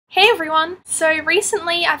Hey everyone! So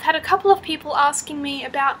recently I've had a couple of people asking me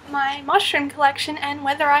about my mushroom collection and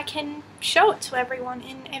whether I can show it to everyone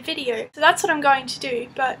in a video. So that's what I'm going to do,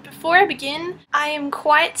 but before I begin, I am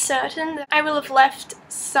quite certain that I will have left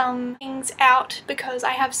some things out because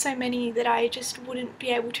I have so many that I just wouldn't be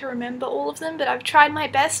able to remember all of them, but I've tried my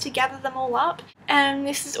best to gather them all up. And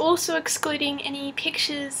this is also excluding any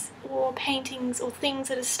pictures or paintings or things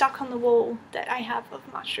that are stuck on the wall that I have of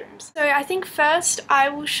mushrooms. So I think first I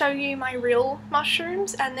will show you my real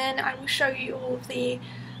mushrooms and then I will show you all of the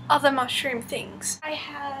other mushroom things. I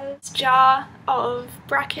have this jar of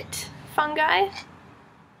bracket fungi,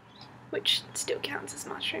 which still counts as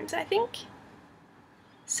mushrooms, I think.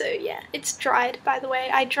 So yeah, it's dried, by the way.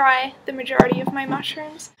 I dry the majority of my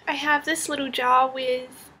mushrooms. I have this little jar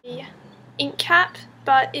with the ink cap,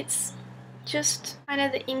 but it's just kind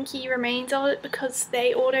of the inky remains of it because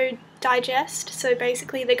they auto digest, so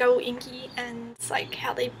basically they go all inky and it's like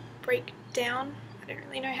how they break down. I don't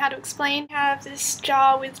really know how to explain. I have this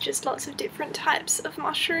jar with just lots of different types of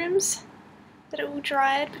mushrooms that are all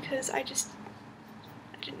dried because I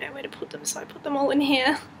didn't know where to put them, so I put them all in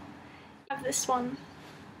here. I have this one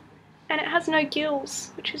and it has no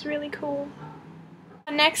gills, which is really cool.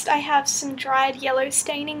 Next I have some dried yellow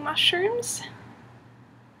staining mushrooms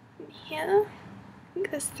in here. I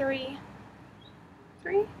think there's three?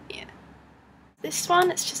 Yeah. This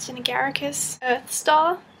one, it's just an Agaricus Earth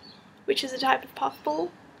Star, which is a type of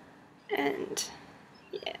puffball, and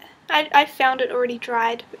yeah, I found it already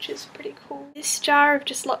dried, which is pretty cool. This jar of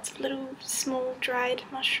just lots of little small dried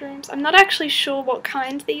mushrooms. I'm not actually sure what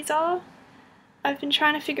kind these are. I've been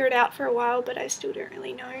trying to figure it out for a while, but I still don't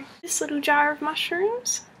really know. This little jar of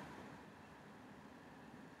mushrooms.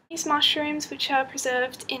 These mushrooms, which are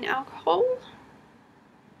preserved in alcohol.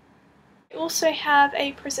 I also have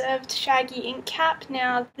a preserved shaggy ink cap.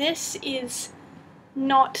 Now this is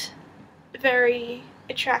not very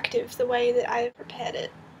attractive the way that I prepared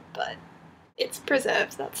it, but it's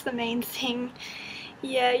preserved, that's the main thing.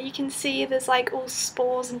 Yeah, you can see there's like all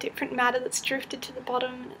spores and different matter that's drifted to the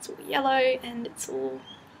bottom and it's all yellow and it's all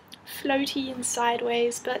floaty and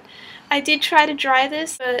sideways, but I did try to dry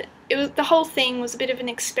this, but the whole thing was a bit of an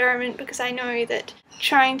experiment because I know that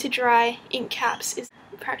trying to dry ink caps is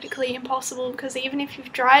practically impossible because even if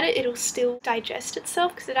you've dried it, it'll still digest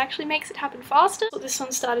itself because it actually makes it happen faster. That's what this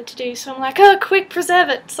one started to do, so I'm like, oh, quick, preserve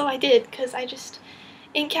it! So I did, because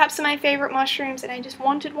ink caps are my favourite mushrooms and I just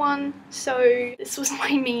wanted one, so this was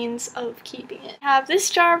my means of keeping it. I have this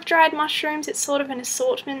jar of dried mushrooms. It's sort of an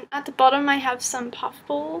assortment. At the bottom I have some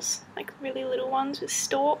puffballs, like really little ones with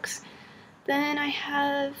stalks. Then I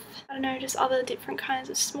have, I don't know, just other different kinds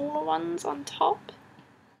of smaller ones on top.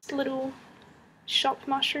 Just little shop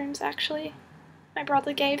mushrooms actually. My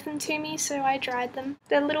brother gave them to me, so I dried them.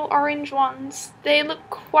 They're little orange ones. They look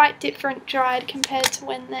quite different dried compared to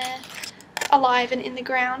when they're alive and in the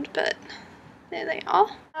ground, but there they are.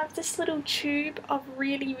 I have this little tube of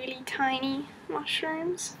really, really tiny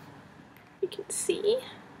mushrooms. You can see.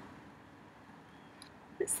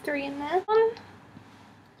 There's 3 in there.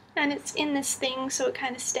 And it's in this thing, so it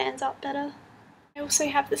kind of stands up better. I also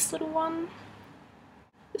have this little one.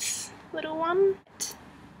 This little one.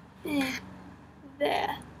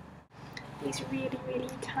 There. These really, really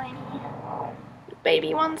tiny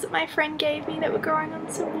baby ones that my friend gave me that were growing on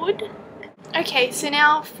some wood. Okay, so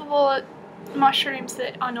now for mushrooms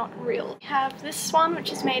that are not real. We have this one,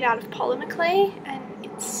 which is made out of polymer clay, and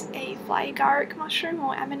it's a fly agaric mushroom,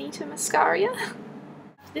 or Amanita muscaria.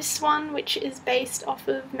 This one, which is based off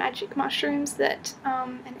of magic mushrooms that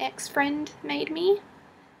an ex-friend made me,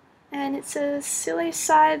 and it's a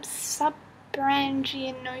Psilocybe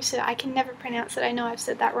subbranginosa. I can never pronounce it, I know I've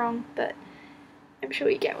said that wrong, but I'm sure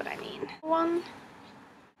you get what I mean. One,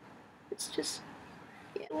 it's just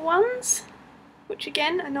ones, which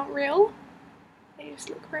again are not real, they just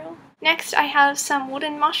look real. Next I have some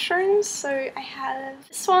wooden mushrooms, so I have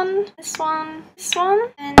this one, this one, this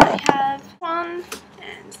one, and I have one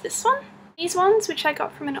and this one. These ones, which I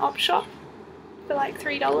got from an op shop for like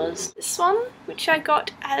 $3. This one, which I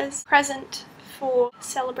got as a present for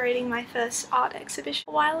celebrating my first art exhibition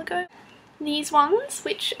a while ago. These ones,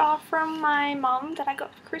 which are from my mum that I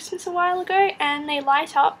got for Christmas a while ago, and they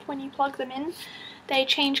light up when you plug them in. They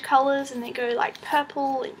change colours and they go like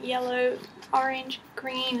purple and yellow, orange,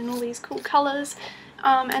 green, and all these cool colours.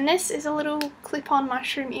 And this is a little clip-on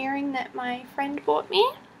mushroom earring that my friend bought me.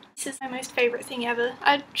 This is my most favourite thing ever.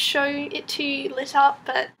 I'd show it to you lit up,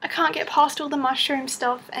 but I can't get past all the mushroom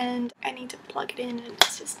stuff and I need to plug it in and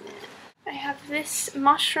it's just... I have this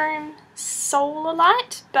mushroom solar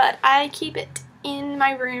light, but I keep it in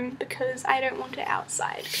my room because I don't want it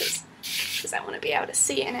outside because because I want to be able to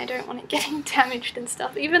see it and I don't want it getting damaged and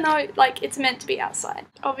stuff, even though like it's meant to be outside.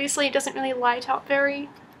 Obviously it doesn't really light up very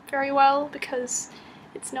well because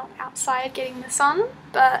it's not outside getting the sun,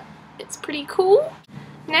 but it's pretty cool.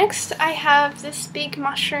 Next I have this big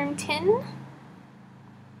mushroom tin,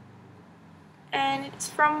 and it's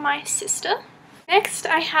from my sister. Next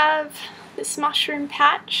I have this mushroom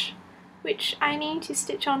patch, which I need to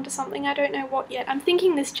stitch onto something. I don't know what yet. I'm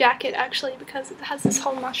thinking this jacket actually, because it has this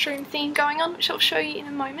whole mushroom theme going on, which I'll show you in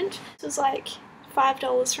a moment. This was like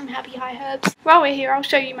 $5 from Happy High Herbs. While we're here, I'll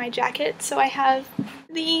show you my jacket. So I have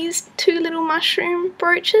these two little mushroom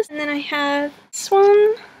brooches, and then I have this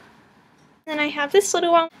one, then I have this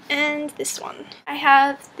little one, and this one. I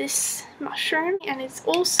have this mushroom, and it's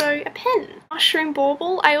also a pen. Mushroom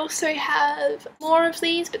bauble. I also have more of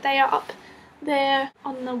these, but they are up there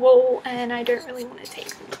on the wall and I don't really want to take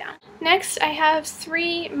them down. Next I have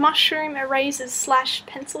 3 mushroom erasers slash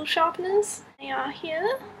pencil sharpeners. They are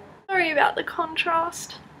here. Sorry about the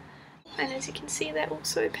contrast. And as you can see, they're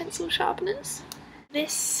also pencil sharpeners.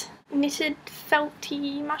 This knitted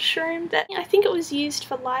felty mushroom that I think it was used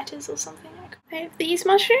for lighters or something. I have these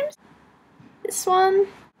mushrooms, this one,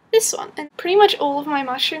 and pretty much all of my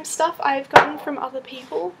mushroom stuff I've gotten from other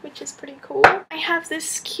people, which is pretty cool. I have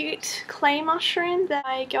this cute clay mushroom that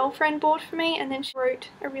my girlfriend bought for me, and then she wrote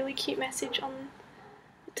a really cute message on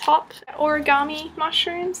the top. Origami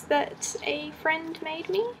mushrooms that a friend made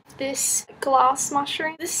me. This glass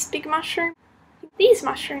mushroom, this big mushroom, these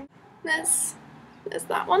mushrooms. There's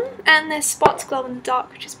that one, and there's spots glow in the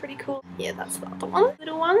dark, which is pretty cool. Yeah, that's the other one.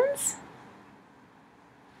 Little ones.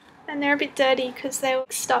 And they're a bit dirty because they were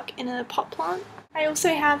stuck in a pot plant. I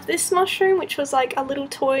also have this mushroom, which was like a little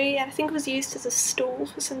toy. I think it was used as a stool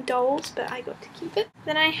for some dolls, but I got to keep it.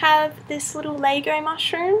 Then I have this little Lego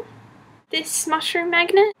mushroom, this mushroom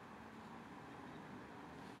magnet,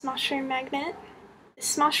 this mushroom magnet,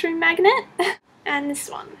 and this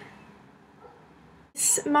one.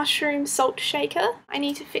 This mushroom salt shaker. I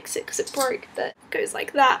need to fix it because it broke, but it goes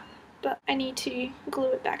like that. But I need to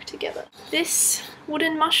glue it back together. This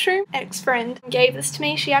wooden mushroom, ex-friend gave this to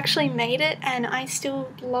me. She actually made it and I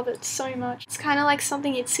still love it so much. It's kind of like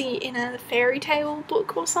something you'd see in a fairy tale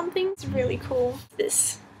book or something. It's really cool.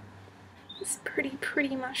 This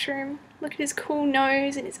pretty mushroom. Look at his cool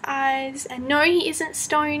nose and his eyes. And no, he isn't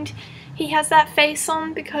stoned. He has that face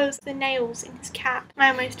on because of the nails in his cap.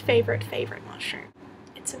 My most favorite mushroom.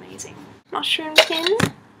 It's amazing. Mushroom tin,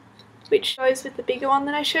 which goes with the bigger one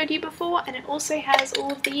that I showed you before, and it also has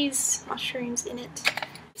all of these mushrooms in it.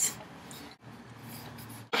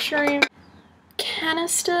 Mushroom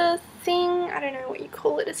canister thing, I don't know what you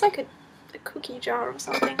call it. It's like a cookie jar or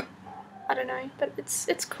something. I don't know, but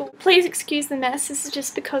it's cool. Please excuse the mess, this is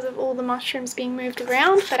just because of all the mushrooms being moved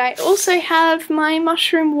around, but I also have my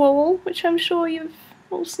mushroom wall, which I'm sure you've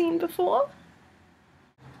all seen before.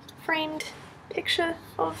 Framed picture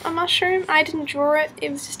of a mushroom. I didn't draw it, it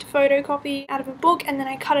was just a photocopy out of a book, and then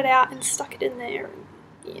I cut it out and stuck it in there. And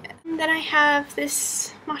yeah. And then I have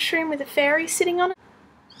this mushroom with a fairy sitting on it.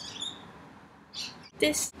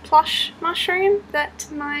 This plush mushroom that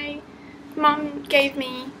my mum gave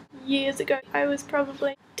me years ago. I was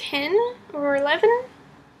probably 10 or 11,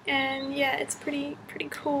 and yeah, it's pretty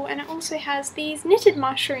cool. And it also has these knitted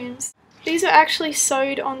mushrooms. These are actually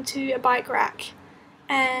sewed onto a bike rack.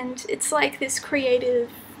 And it's like this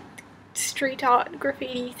creative street art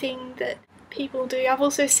graffiti thing that people do. I've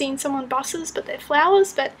also seen some on buses, but they're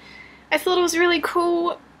flowers, but I thought it was really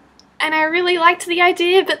cool and I really liked the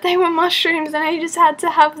idea, but they were mushrooms and I just had to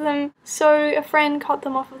have them. So a friend cut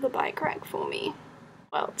them off of the bike rack for me.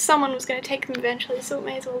 Well, someone was going to take them eventually, so it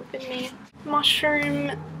may as well have been me.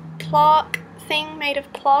 Mushroom plaque thing made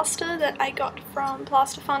of plaster that I got from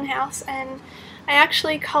Plaster Fun House, and I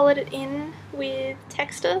actually coloured it in with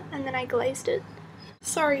texture and then I glazed it.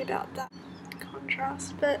 Sorry about that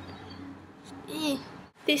contrast, but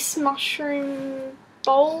this mushroom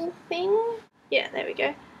bowl thing, yeah, there we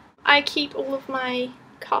go. I keep all of my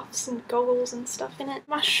cuffs and goggles and stuff in it.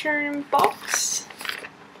 Mushroom box,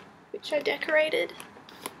 which I decorated,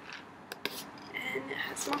 and it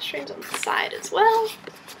has mushrooms on the side as well.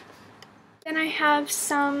 Then I have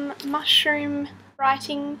some mushroom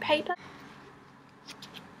writing paper.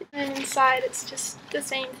 And inside it's just the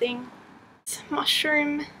same thing. It's a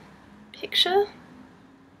mushroom picture.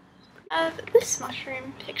 I have this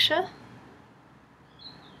mushroom picture.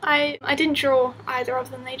 I didn't draw either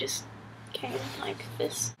of them, they just came like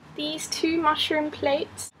this. These 2 mushroom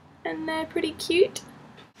plates, and they're pretty cute.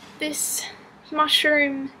 This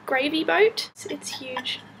mushroom gravy boat, it's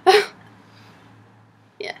huge.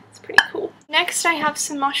 Yeah, it's pretty cool. Next I have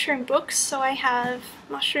some mushroom books. So I have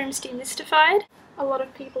Mushrooms Demystified. A lot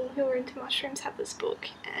of people who are into mushrooms have this book,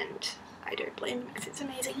 and I don't blame them because it's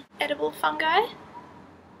amazing. Edible fungi,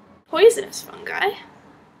 poisonous fungi,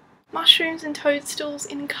 mushrooms and toadstools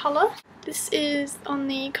in colour. This is on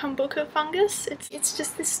the kombucha fungus. It's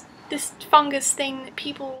just this fungus thing that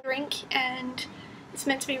people drink, and it's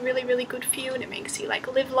meant to be really, really good for you, and it makes you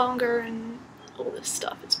like live longer and all this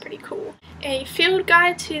stuff. It's pretty cool. A field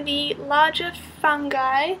guide to the larger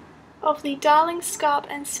fungi of the Darling Scarp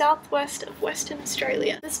and southwest of Western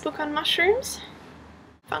Australia. This book on mushrooms,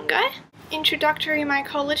 fungi. Introductory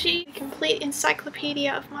Mycology, a complete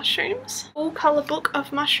encyclopedia of mushrooms. Full colour book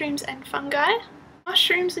of mushrooms and fungi.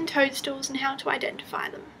 Mushrooms and toadstools and how to identify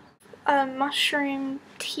them. A mushroom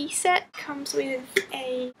tea set comes with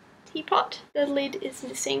a teapot. The lid is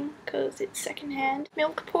missing because it's secondhand.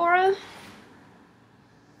 Milk pourer.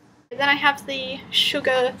 Then I have the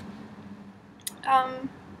sugar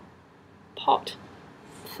pot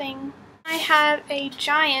thing. I have a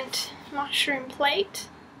giant mushroom plate,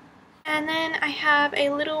 and then I have a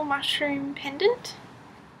little mushroom pendant.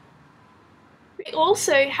 We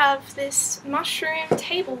also have this mushroom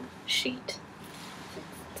table sheet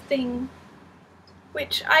thing,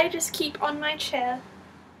 which I just keep on my chair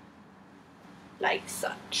like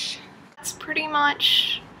such. That's pretty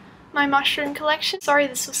much my mushroom collection. Sorry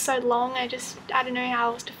this was so long, I don't know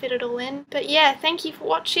how else to fit it all in. But yeah, thank you for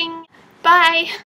watching. Bye!